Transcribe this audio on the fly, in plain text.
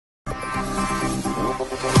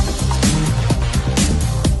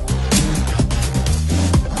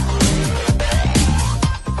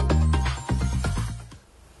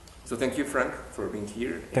thank you, Frank, for being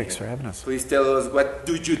here. Thanks for having us. Please tell us, what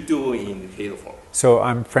do you do in Halo 4? So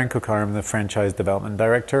I'm Frank O'Carr, I'm the Franchise Development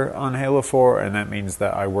Director on Halo 4, and that means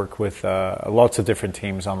that I work with lots of different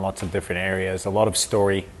teams on lots of different areas. A lot of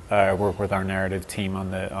story. I work with our narrative team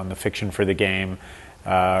on the fiction for the game,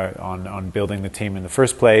 on building the team in the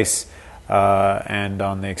first place, and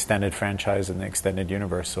on the extended franchise and the extended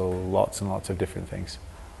universe. So lots and lots of different things.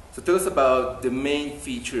 So tell us about the main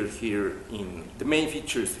features here in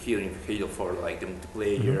Halo 4, like the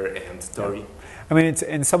multiplayer and story. Yeah. I mean,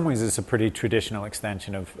 in some ways it's a pretty traditional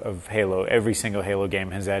extension of Halo. Every single Halo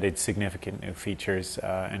game has added significant new features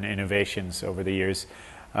and innovations over the years.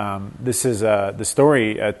 This is the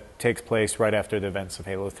story takes place right after the events of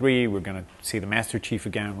Halo 3. We're going to see the Master Chief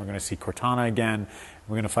again. We're going to see Cortana again.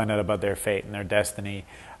 We're going to find out about their fate and their destiny.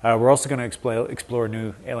 We're also going to explore a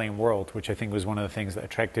new alien world, which I think was one of the things that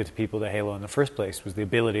attracted people to Halo in the first place, was the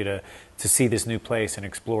ability to see this new place and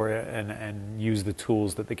explore it and use the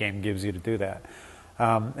tools that the game gives you to do that.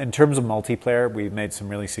 In terms of multiplayer, we've made some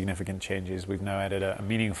really significant changes. We've now added a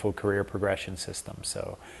meaningful career progression system.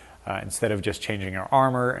 So instead of just changing your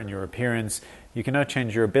armor and your appearance, you can now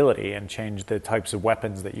change your ability and change the types of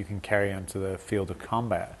weapons that you can carry onto the field of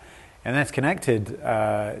combat. And that's connected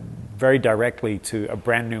very directly to a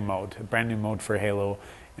brand new mode for Halo,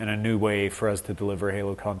 and a new way for us to deliver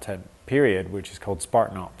Halo content, period, which is called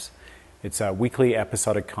Spartan Ops. It's a weekly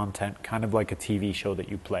episodic content, kind of like a TV show that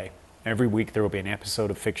you play. Every week there will be an episode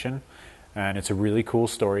of fiction, and it's a really cool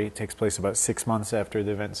story. It takes place about 6 months after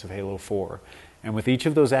the events of Halo 4. And with each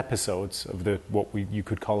of those episodes of you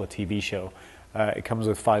could call a TV show, it comes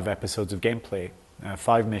with 5 episodes of gameplay,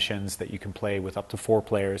 5 missions that you can play with up to 4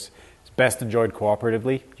 players. It's best enjoyed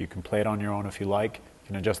cooperatively. You can play it on your own if you like. You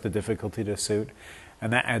can adjust the difficulty to suit.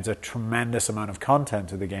 And that adds a tremendous amount of content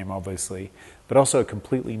to the game, obviously, but also a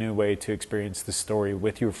completely new way to experience the story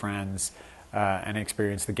with your friends and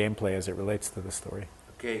experience the gameplay as it relates to the story.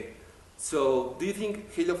 Okay. So, do you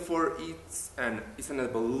think Halo 4 is an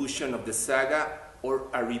evolution of the saga or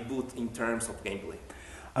a reboot in terms of gameplay?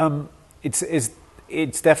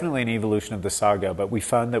 It's definitely an evolution of the saga, but we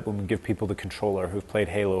found that when we give people the controller who've played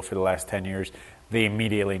Halo for the last 10 years, they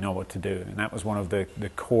immediately know what to do. And that was one of the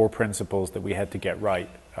core principles that we had to get right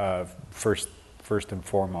first and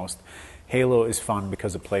foremost. Halo is fun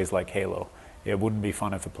because it plays like Halo. It wouldn't be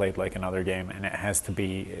fun if it played like another game, and it has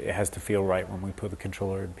to feel right when we put the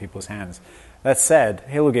controller in people's hands. That said,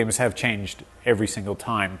 Halo games have changed every single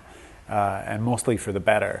time, and mostly for the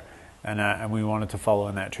better. And we wanted to follow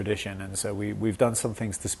in that tradition, and so we've done some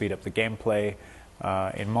things to speed up the gameplay.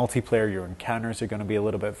 In multiplayer, your encounters are going to be a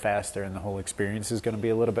little bit faster, and the whole experience is going to be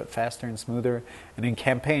a little bit faster and smoother. And in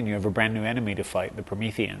campaign, you have a brand new enemy to fight, the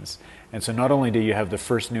Prometheans. And so not only do you have the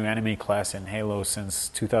first new enemy class in Halo since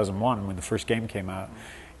 2001, when the first game came out,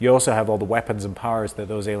 you also have all the weapons and powers that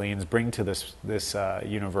those aliens bring to this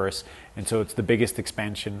universe. And so it's the biggest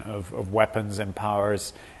expansion of weapons and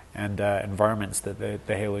powers and environments that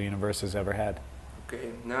the Halo universe has ever had.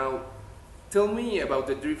 Okay, now tell me about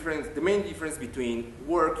the main difference between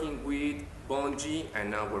working with Bungie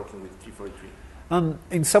and now working with 343.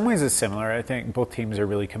 In some ways it's similar. I think both teams are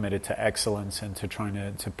really committed to excellence and to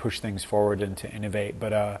trying to push things forward and to innovate.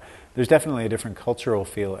 But there's definitely a different cultural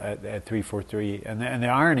feel at 343. And the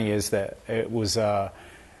irony is that it was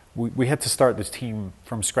we had to start this team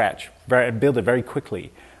from scratch and build it very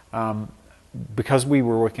quickly. Because we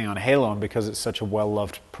were working on Halo and because it's such a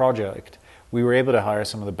well-loved project, we were able to hire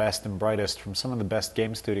some of the best and brightest from some of the best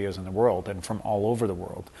game studios in the world and from all over the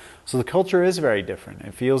world. So the culture is very different.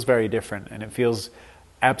 It feels very different, and it feels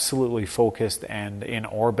absolutely focused and in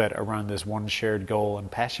orbit around this one shared goal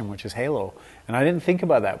and passion, which is Halo. And I didn't think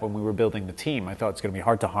about that when we were building the team. I thought it's going to be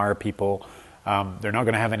hard to hire people. They're not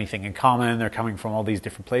going to have anything in common. They're coming from all these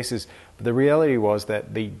different places. But the reality was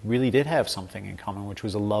that they really did have something in common, which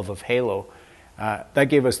was a love of Halo. That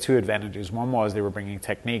gave us 2 advantages. One was they were bringing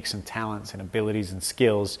techniques and talents and abilities and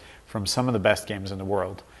skills from some of the best games in the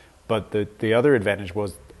world. But the other advantage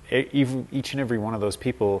was each and every one of those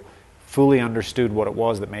people fully understood what it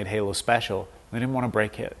was that made Halo special. They didn't want to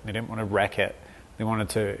break it. They didn't want to wreck it. They wanted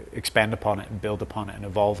to expand upon it and build upon it and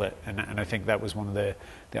evolve it. And I think that was one of the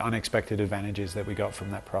unexpected advantages that we got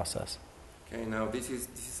from that process. Okay, now this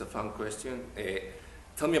is a fun question.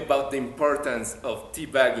 Tell me about the importance of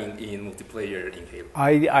teabagging in multiplayer in Halo.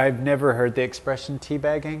 I've never heard the expression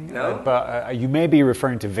teabagging, no? But you may be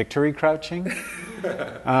referring to victory crouching.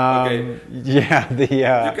 Okay.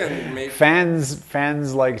 Yeah,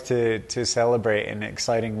 fans like to celebrate in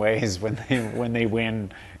exciting ways when they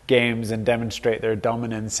win games and demonstrate their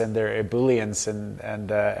dominance and their ebullience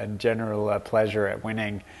and general pleasure at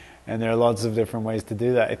winning. And there are lots of different ways to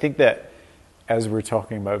do that. I think that as we're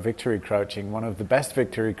talking about victory crouching, one of the best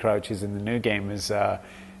victory crouches in the new game is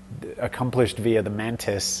accomplished via the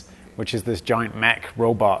Mantis, which is this giant mech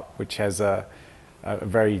robot, which has a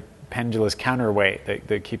very pendulous counterweight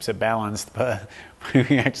that keeps it balanced. But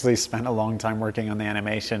we actually spent a long time working on the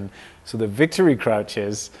animation. So the victory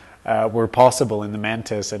crouches were possible in the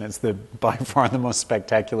Mantis, and it's by far the most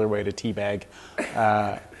spectacular way to teabag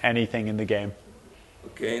anything in the game.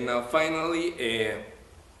 Okay, now finally,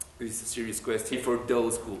 this is a serious question for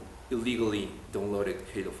those who illegally downloaded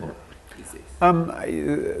Halo 4 these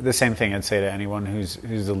days. The same thing I'd say to anyone who's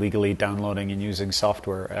illegally downloading and using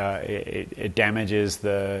software. It damages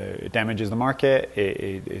the market.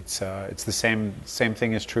 It's the same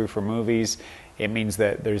thing is true for movies. It means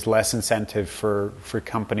that there's less incentive for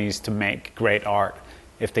companies to make great art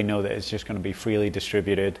if they know that it's just going to be freely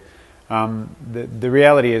distributed. The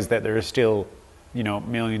reality is that there are still,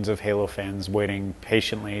 millions of Halo fans waiting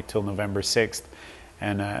patiently till November 6th,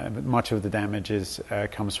 and much of the damage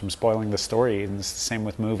comes from spoiling the story, and it's the same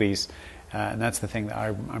with movies. And that's the thing that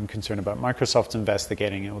I'm concerned about. Microsoft's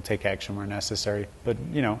investigating; it will take action where necessary. But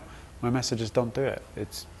my message is don't do it.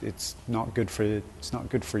 It's not good for you.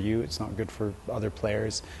 It's not good for other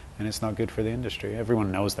players, and it's not good for the industry.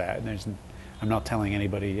 Everyone knows that. And I'm not telling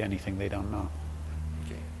anybody anything they don't know.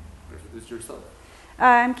 Okay, introduce yourself.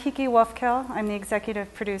 I'm Kiki Wolfkill. I'm the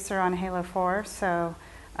executive producer on Halo 4. So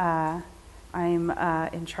I'm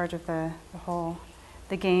in charge of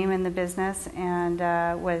the game and the business, and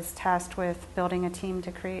was tasked with building a team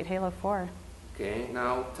to create Halo 4. Okay,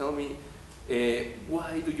 now tell me.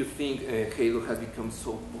 Why do you think Halo has become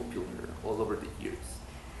so popular all over the years?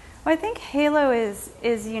 Well, I think Halo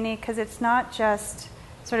is unique because it's not just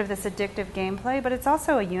sort of this addictive gameplay, but it's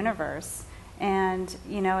also a universe. And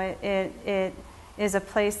it is a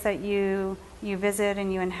place that you visit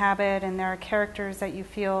and you inhabit, and there are characters that you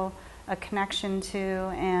feel a connection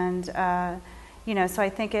to. And so I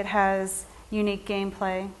think it has unique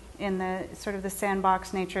gameplay in the sort of the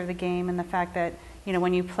sandbox nature of the game, and the fact that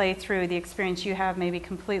when you play through, the experience you have may be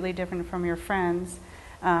completely different from your friends,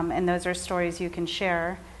 and those are stories you can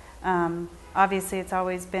share. Obviously, it's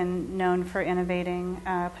always been known for innovating,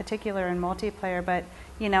 particular in multiplayer, but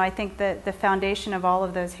I think that the foundation of all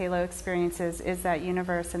of those Halo experiences is that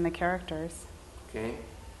universe and the characters. Okay.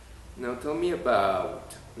 Now tell me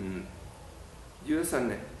about you as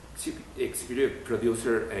an executive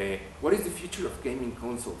producer. What is the future of gaming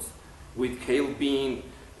consoles, with Halo being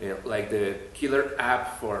like the killer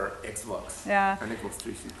app for Xbox and Xbox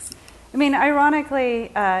 360? I mean,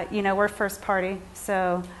 ironically, we're first party,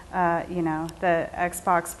 so the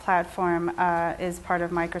Xbox platform is part of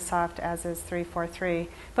Microsoft, as is 343.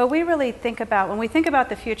 But we really when we think about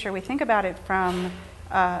the future, we think about it from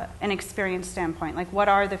an experience standpoint. Like, what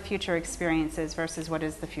are the future experiences versus what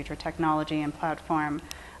is the future technology and platform?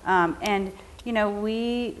 And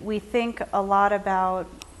we think a lot about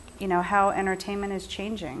how entertainment is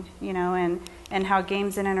changing, and how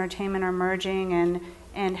games and entertainment are merging,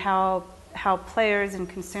 and how players and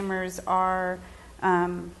consumers are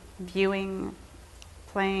viewing,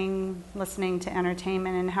 playing, listening to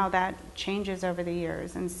entertainment, and how that changes over the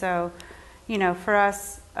years. And so, for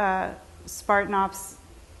us, Spartan Ops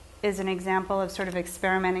is an example of sort of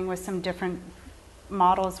experimenting with some different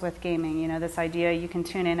models with gaming. This idea you can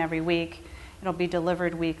tune in every week. It'll be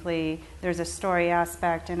delivered weekly. There's a story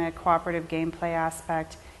aspect and a cooperative gameplay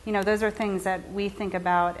aspect. Those are things that we think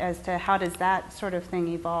about as to how does that sort of thing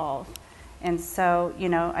evolve. And so,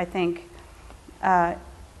 I think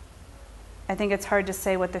it's hard to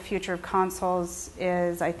say what the future of consoles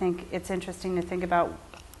is. I think it's interesting to think about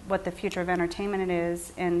what the future of entertainment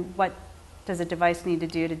is, and what does a device need to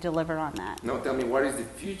do to deliver on that. Now tell me, what is the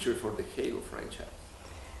future for the Halo franchise?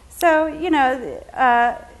 So,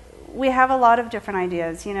 we have a lot of different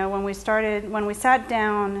ideas. When we sat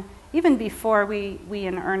down, even before we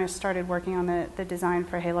in earnest started working on the design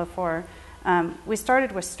for Halo 4, we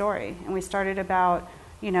started with story, and we started about,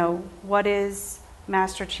 what is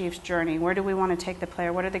Master Chief's journey? Where do we want to take the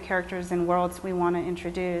player? What are the characters and worlds we want to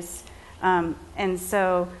introduce? And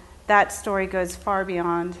so that story goes far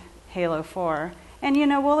beyond Halo 4. And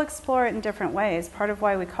we'll explore it in different ways. Part of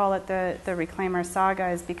why we call it the Reclaimer Saga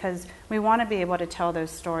is because we want to be able to tell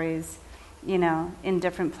those stories, in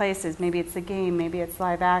different places. Maybe it's a game, maybe it's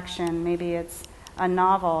live action, maybe it's a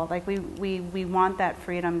novel. Like we want that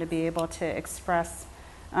freedom to be able to express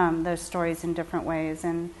those stories in different ways.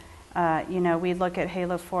 And we look at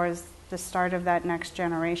Halo 4 as the start of that next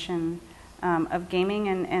generation of gaming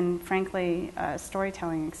and frankly,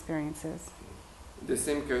 storytelling experiences. The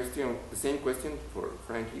same question for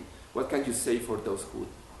Frankie. What can you say for those who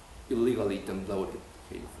illegally downloaded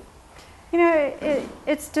Halo 4? You know,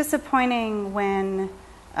 it's disappointing when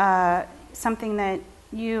something that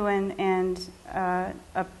you and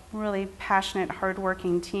a really passionate,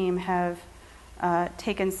 hardworking team have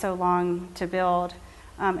taken so long to build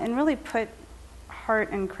and really put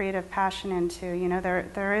heart and creative passion into. You know,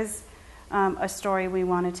 there is a story we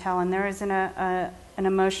want to tell, and there is an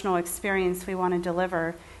emotional experience we want to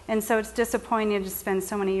deliver. And so it's disappointing to spend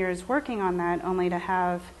so many years working on that, only to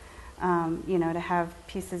have, you know, to have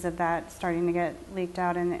pieces of that starting to get leaked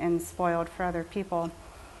out and spoiled for other people.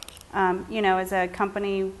 You know, as a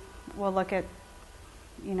company, we'll look at,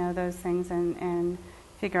 you know, those things and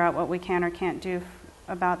figure out what we can or can't do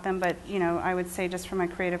about them. But, you know, I would say just from a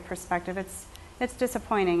creative perspective, it's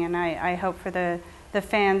disappointing, and I hope for the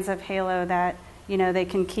fans of Halo that, you know, they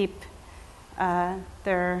can keep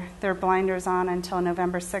their blinders on until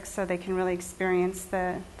November 6th so they can really experience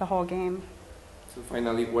the whole game. So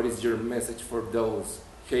finally, what is your message for those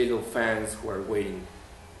Halo fans who are waiting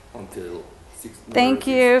until 6th? Thank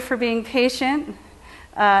you for being patient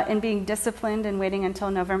and being disciplined and waiting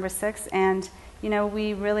until November 6th. And, you know,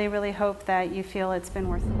 we really, really hope that you feel it's been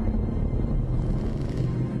worth it.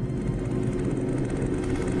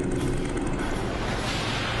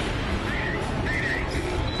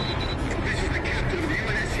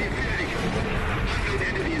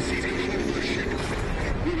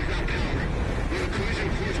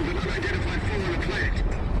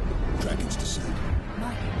 Dragon's descent.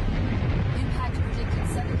 Mike, impact predicted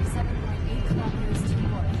 77.8 kilometers to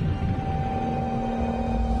north.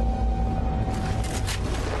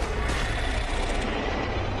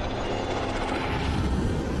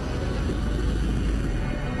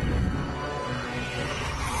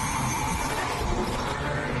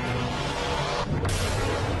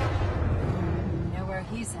 Know where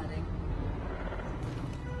he's heading.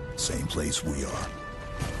 Same place we are.